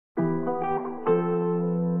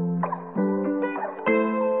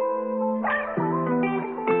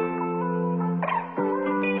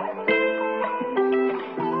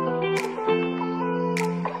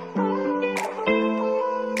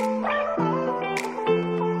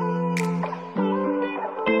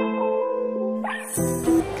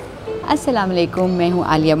अस्सलाम वालेकुम, मैं हूँ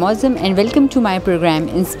Alia Mauzam and welcome to my programme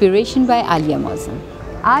inspiration bye Alia Mauzam.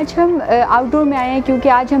 आज हम आउटडोर में आए हैं क्योंकि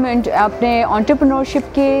आज हम अपने एंटरप्रेन्योरशिप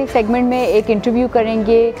के सेगमेंट में एक इंटरव्यू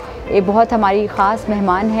करेंगे। ये बहुत हमारी ख़ास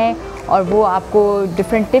मेहमान हैं और वो आपको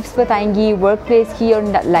डिफरेंट टिप्स बताएंगी वर्क प्लेस की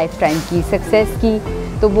और लाइफ टाइम की सक्सेस की।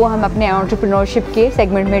 तो वो हम अपने एंटरप्रेन्योरशिप के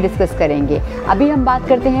सेगमेंट में डिस्कस करेंगे। अभी हम बात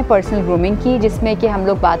करते हैं पर्सनल ग्रूमिंग की, जिसमें कि हम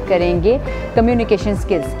लोग बात करेंगे कम्युनिकेशन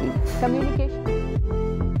स्किल्स की।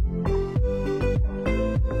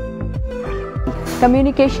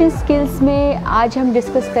 कम्युनिकेशन स्किल्स में आज हम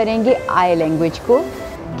डिस्कस करेंगे आई लैंग्वेज को,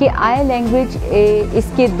 कि आई लैंग्वेज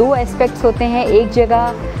इसके दो एस्पेक्ट्स होते हैं। एक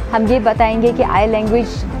जगह हम ये बताएंगे कि आई लैंग्वेज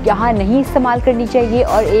कहाँ नहीं इस्तेमाल करनी चाहिए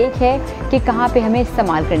और एक है कि कहाँ पे हमें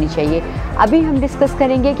इस्तेमाल करनी चाहिए। अभी हम डिस्कस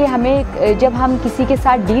करेंगे कि हमें जब हम किसी के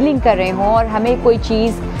साथ डीलिंग कर रहे हों और हमें कोई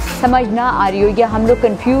चीज़ समझ ना आ रही हो, या हम लोग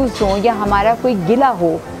कंफ्यूज हों, या हमारा कोई गिला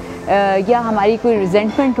हो, या हमारी कोई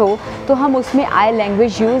रिजेंटमेंट हो, तो हम उसमें आई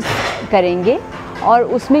लैंग्वेज यूज़ करेंगे और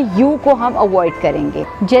उसमें यू को हम अवॉइड करेंगे।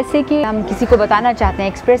 जैसे कि हम किसी को बताना चाहते हैं,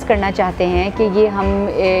 एक्सप्रेस करना चाहते हैं कि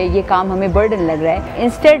ये काम हमें बर्डन लग रहा है,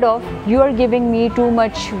 instead of you are giving me too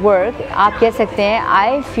much work, आप कह सकते हैं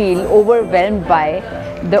I feel overwhelmed by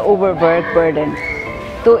the overwork burden.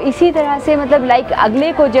 तो इसी तरह से मतलब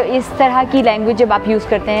अगले को जब इस तरह की लैंग्वेज जब आप यूज़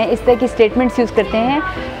करते हैं, इस तरह की स्टेटमेंट्स यूज़ करते हैं,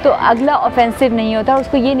 तो अगला ऑफेंसिव नहीं होता,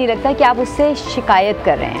 उसको ये नहीं लगता कि आप उससे शिकायत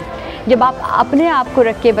कर रहे हैं। जब आप अपने आप को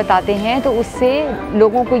रख के बताते हैं तो उससे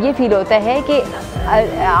लोगों को ये फील होता है कि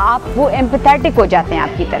आप वो एम्पैथेटिक हो जाते हैं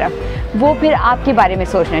आपकी तरफ, वो फिर आपके बारे में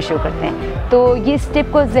सोचना शुरू करते हैं। तो ये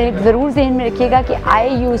स्टेप को ज़रूर ज़हन में रखिएगा कि आई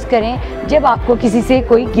यूज़ करें जब आपको किसी से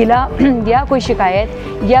कोई गिला या कोई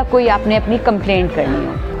शिकायत या कोई आपने अपनी कंप्लेंट करनी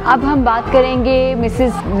हो। अब हम बात करेंगे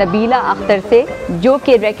मिसेस नबीला अख्तर से, जो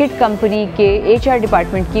कि रैकेट कंपनी के HR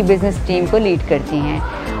डिपार्टमेंट की बिज़नेस टीम को लीड करती हैं।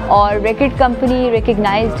 और रैकेट कंपनी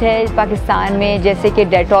रिकग्नाइज्ड है पाकिस्तान में, जैसे कि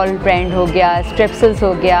डेटॉल ब्रांड हो गया, स्ट्रेप्सिल्स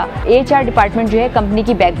हो गया। HR डिपार्टमेंट जो है कंपनी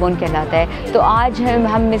की बैकबोन कहलाता है। तो आज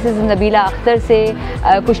हम मिसेस नबीला अख्तर से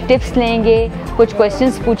कुछ टिप्स लेंगे, कुछ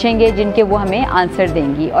क्वेश्चंस पूछेंगे जिनके वो हमें आंसर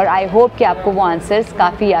देंगी, और आई होप कि आपको वो आंसर्स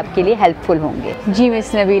काफ़ी आपके लिए हेल्पफुल होंगे। जी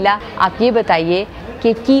मिस नबीला, आप ये बताइए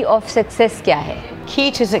कि की ऑफ सक्सेस क्या है?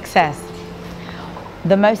 Key to success.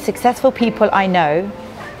 The most successful people I know,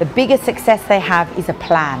 the biggest success they have is a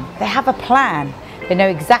plan. They have a plan. They know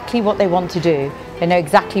exactly what they want to do. They know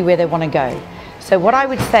exactly where they want to go. So what I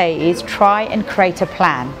would say is try and create a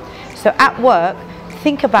plan. So at work,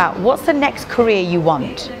 think about what's the next career you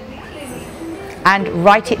want and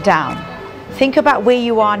write it down. Think about where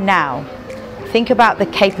you are now. Think about the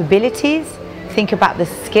capabilities, think about the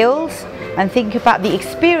skills, and think about the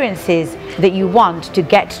experiences that you want to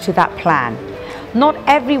get to that plan. Not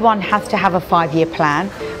everyone has to have a 5-year plan,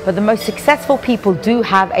 but the most successful people do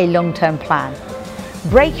have a long-term plan.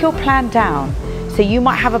 Break your plan down. So you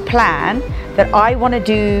might have a plan that I want to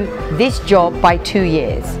do this job by 2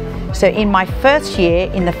 years. So in my first year,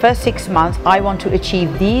 in the first 6 months, I want to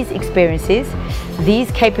achieve these experiences,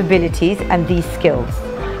 these capabilities, and these skills.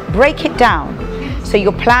 Break it down. So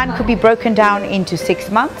your plan could be broken down into 6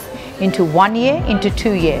 months, into 1 year, into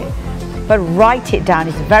 2 years. But write it down.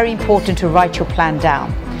 It's very important to write your plan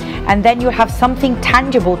down. And then you'll have something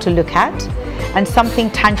tangible to look at and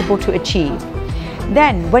something tangible to achieve.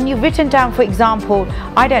 Then when you've written down, for example,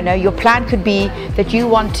 I don't know, your plan could be that you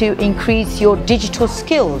want to increase your digital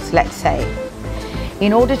skills, let's say.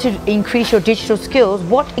 In order to increase your digital skills,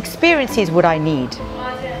 what experiences would I need?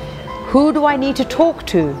 Who do I need to talk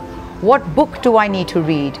to? What book do I need to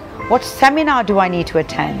read? What seminar do I need to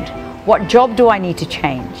attend? What job do I need to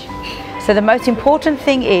change? So the most important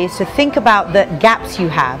thing is to think about the gaps you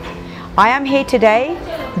have. I am here today,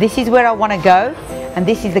 this is where I want to go, and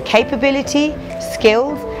this is the capability,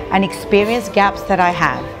 skills, and experience gaps that I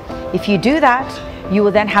have. If you do that, you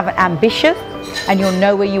will then have an ambition and you'll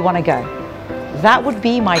know where you want to go. That would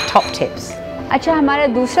be my top tips. अच्छा, हमारा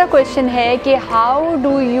दूसरा question है कि how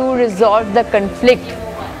do you resolve the conflict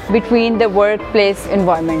between the workplace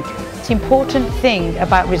environment? The important thing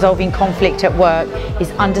about resolving conflict at work is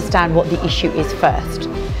understand what the issue is first.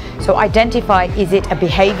 So identify, is it a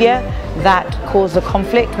behavior that caused the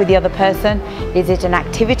conflict with the other person? Is it an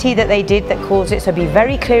activity that they did that caused it? So be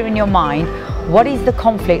very clear in your mind, what is the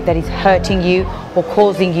conflict that is hurting you or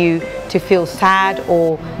causing you to feel sad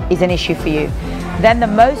or is an issue for you? Then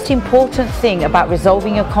the most important thing about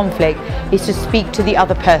resolving a conflict is to speak to the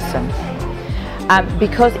other person.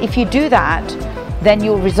 Because if you do that, then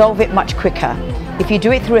you'll resolve it much quicker. If you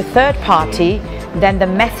do it through a third party, then the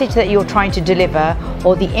message that you're trying to deliver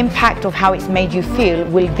or the impact of how it's made you feel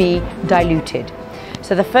will be diluted.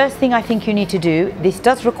 So the first thing I think you need to do, this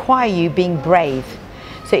does require you being brave.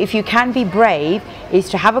 So if you can be brave, is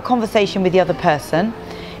to have a conversation with the other person,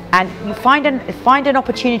 and you find an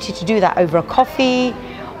opportunity to do that over a coffee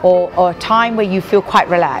or a time where you feel quite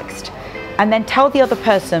relaxed, and then tell the other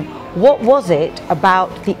person, what was it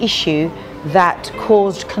about the issue that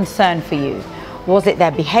caused concern for you? Was it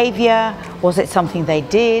their behavior? Was it something they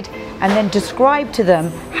did? And then describe to them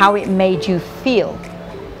how it made you feel.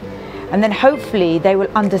 And then hopefully they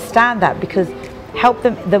will understand that, because help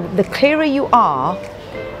them, the clearer you are,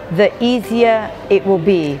 the easier it will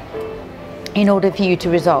be in order for you to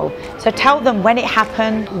resolve. So tell them when it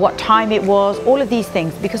happened, what time it was, all of these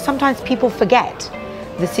things, because sometimes people forget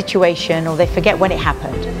the situation or they forget when it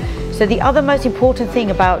happened. So the other most important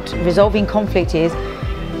thing about resolving conflict is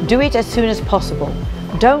do it as soon as possible.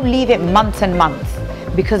 Don't leave it months and months,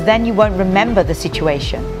 because then you won't remember the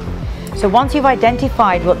situation. So once you've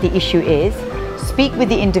identified what the issue is, speak with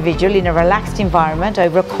the individual in a relaxed environment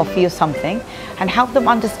over a coffee or something and help them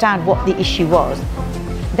understand what the issue was.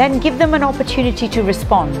 Then give them an opportunity to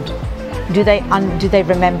respond. Do they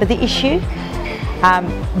remember the issue?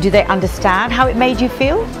 Do they understand how it made you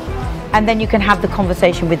feel? And then you can have the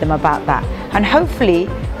conversation with them about that. And hopefully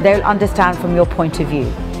they'll understand from your point of view.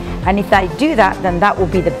 And if they do that, then that will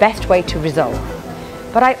be the best way to resolve.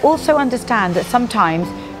 But I also understand that sometimes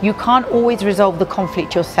you can't always resolve the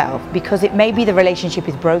conflict yourself, because it may be the relationship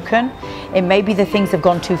is broken, it may be the things have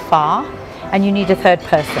gone too far, and you need a third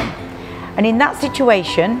person. And in that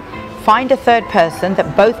situation, find a third person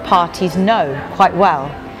that both parties know quite well.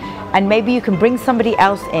 And maybe you can bring somebody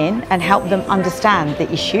else in and help them understand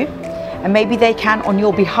the issue, and maybe they can, on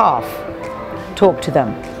your behalf, talk to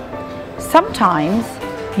them. Sometimes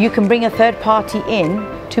you can bring a third party in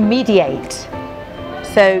to mediate.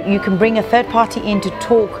 So you can bring a third party in to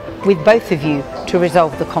talk with both of you to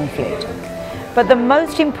resolve the conflict. But the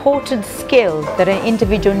most important skill that an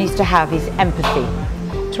individual needs to have is empathy.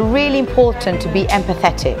 It's really important to be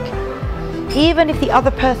empathetic. Even if the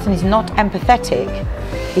other person is not empathetic,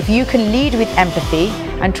 if you can lead with empathy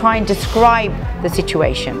and try and describe the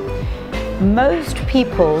situation, most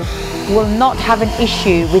people will not have an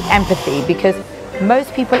issue with empathy, because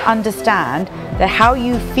most people understand that how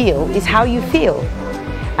you feel is how you feel,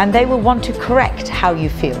 and they will want to correct how you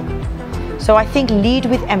feel. So I think lead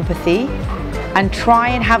with empathy and try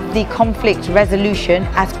and have the conflict resolution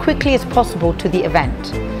as quickly as possible to the event.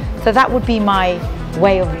 So that would be my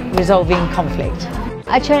way of resolving conflict.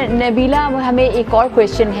 अच्छा नबीला, हमें एक और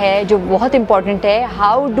question है जो बहुत important है.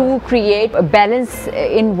 How do create balance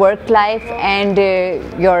in work life and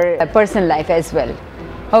your personal life as well?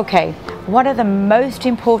 Okay, one of the most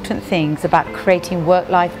important things about creating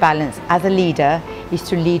work-life balance as a leader is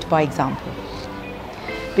to lead by example.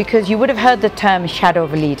 Because you would have heard the term shadow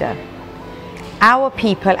of a leader. Our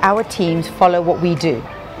people, our teams follow what we do.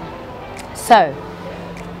 So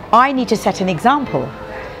I need to set an example.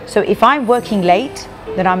 So if I'm working late,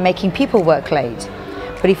 then I'm making people work late.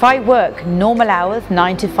 But if I work normal hours,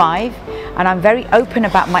 9 to 5, and I'm very open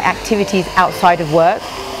about my activities outside of work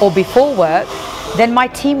or before work, then my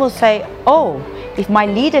team will say, oh, if my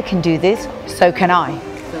leader can do this, so can I.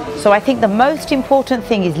 So I think the most important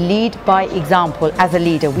thing is lead by example as a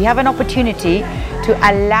leader. We have an opportunity to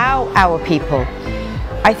allow our people.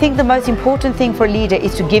 I think the most important thing for a leader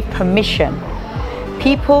is to give permission.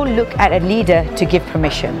 People look at a leader to give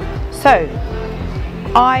permission. So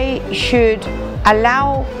I should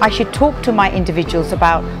talk to my individuals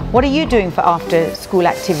about, what are you doing for after school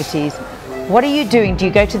activities? What are you doing? Do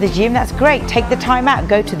you go to the gym? That's great. Take the time out,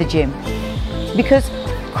 go to the gym. Because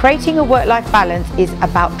creating a work-life balance is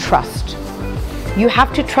about trust. You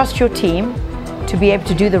have to trust your team to be able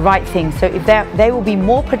to do the right thing. So if they will be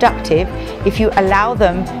more productive if you allow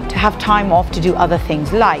them to have time off to do other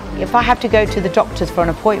things. Like if I have to go to the doctors for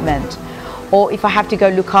an appointment, or if I have to go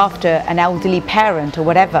look after an elderly parent or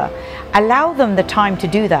whatever, allow them the time to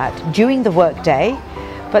do that during the work day.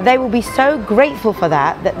 But they will be so grateful for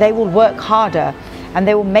that they will work harder and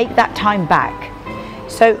they will make that time back.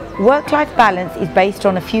 So work-life balance is based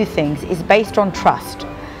on a few things. It's based on trust.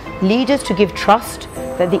 Leaders to give trust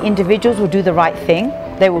that the individuals will do the right thing.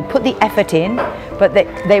 They will put the effort in, but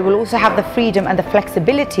they will also have the freedom and the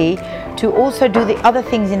flexibility to also do the other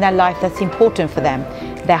things in their life that's important for them.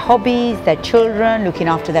 Their hobbies, their children, looking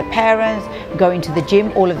after their parents, going to the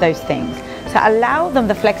gym, all of those things. So allow them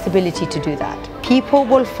the flexibility to do that. People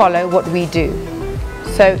will follow what we do.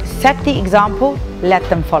 So set the example, let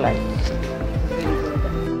them follow.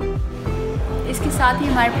 इसके साथ ही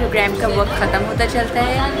हमारे programme का वक्त ख़त्म होता चलता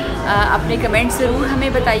है. अपने कमेंट्स ज़रूर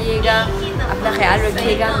हमें बताइएगा. अपना ख्याल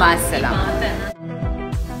रखिएगा. मास्सलाम.